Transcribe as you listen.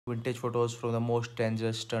Vintage photos from the most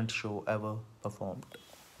dangerous stunt show ever performed.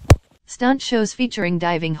 Stunt shows featuring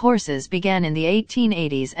diving horses began in the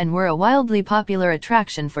 1880s and were a wildly popular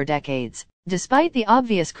attraction for decades. Despite the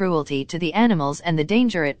obvious cruelty to the animals and the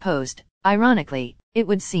danger it posed, ironically, it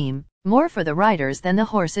would seem, more for the riders than the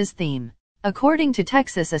horses' theme. According to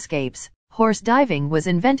Texas Escapes, horse diving was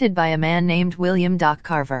invented by a man named William Doc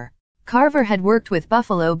Carver. Carver had worked with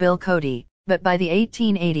Buffalo Bill Cody, but by the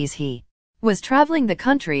 1880s he was traveling the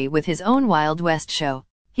country with his own Wild West show.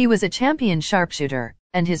 He was a champion sharpshooter,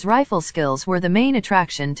 and his rifle skills were the main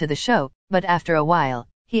attraction to the show, but after a while,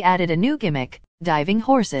 he added a new gimmick, diving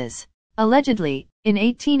horses. Allegedly, in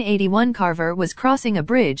 1881 Carver was crossing a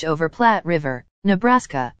bridge over Platte River,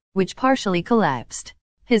 Nebraska, which partially collapsed.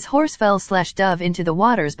 His horse fell/dove into the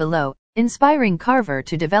waters below, inspiring Carver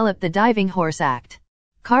to develop the diving horse act.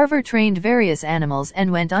 Carver trained various animals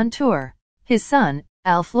and went on tour. His son,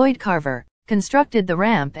 Al Floyd Carver, constructed the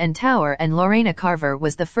ramp and tower, and Lorena Carver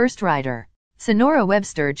was the first rider. Sonora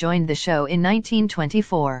Webster joined the show in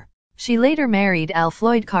 1924. She later married Al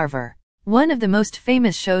Floyd Carver. One of the most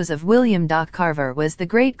famous shows of William Doc Carver was The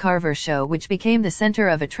Great Carver Show, which became the center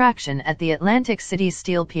of attraction at the Atlantic City's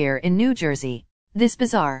Steel Pier in New Jersey. This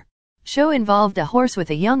bizarre show involved a horse with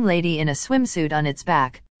a young lady in a swimsuit on its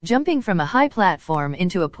back, jumping from a high platform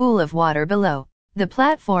into a pool of water below. The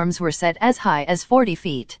platforms were set as high as 40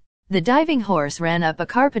 feet. The diving horse ran up a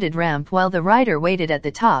carpeted ramp while the rider waited at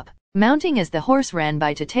the top, mounting as the horse ran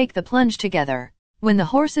by to take the plunge together. When the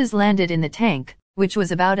horses landed in the tank, which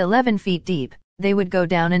was about 11 feet deep, they would go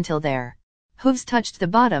down until their hooves touched the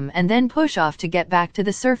bottom and then push off to get back to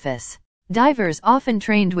the surface. Divers often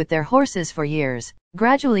trained with their horses for years,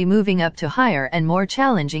 gradually moving up to higher and more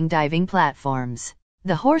challenging diving platforms.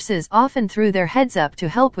 The horses often threw their heads up to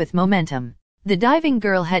help with momentum. The diving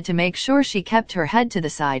girl had to make sure she kept her head to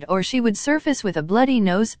the side or she would surface with a bloody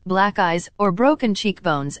nose, black eyes, or broken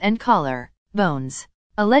cheekbones and collar bones.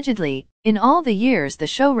 Allegedly, in all the years the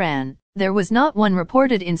show ran, there was not one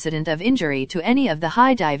reported incident of injury to any of the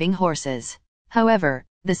high diving horses. However,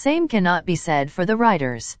 the same cannot be said for the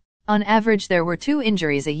riders. On average there were 2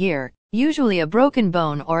 injuries a year, usually a broken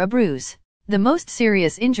bone or a bruise. The most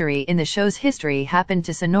serious injury in the show's history happened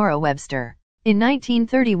to Sonora Webster. In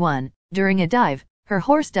 1931, during a dive, her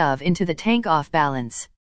horse dove into the tank off balance,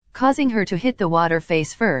 causing her to hit the water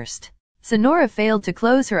face first. Sonora failed to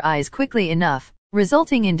close her eyes quickly enough,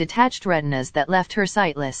 resulting in detached retinas that left her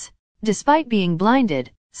sightless. Despite being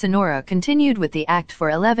blinded, Sonora continued with the act for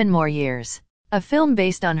 11 more years. A film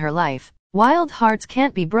based on her life, Wild Hearts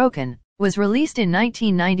Can't Be Broken, was released in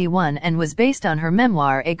 1991 and was based on her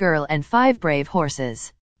memoir A Girl and Five Brave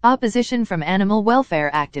Horses. Opposition from animal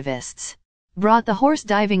welfare activists brought the horse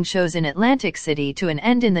diving shows in Atlantic City to an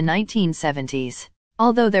end in the 1970s.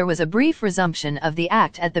 Although there was a brief resumption of the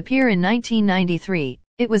act at the pier in 1993,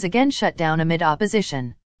 it was again shut down amid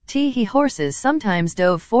opposition. Tee horses sometimes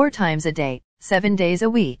dove 4 times a day, 7 days a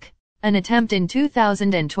week. An attempt in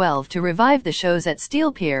 2012 to revive the shows at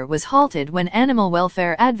Steel Pier was halted when animal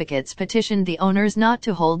welfare advocates petitioned the owners not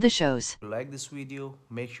to hold the shows. If you like this video,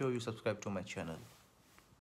 make sure you subscribe to my channel.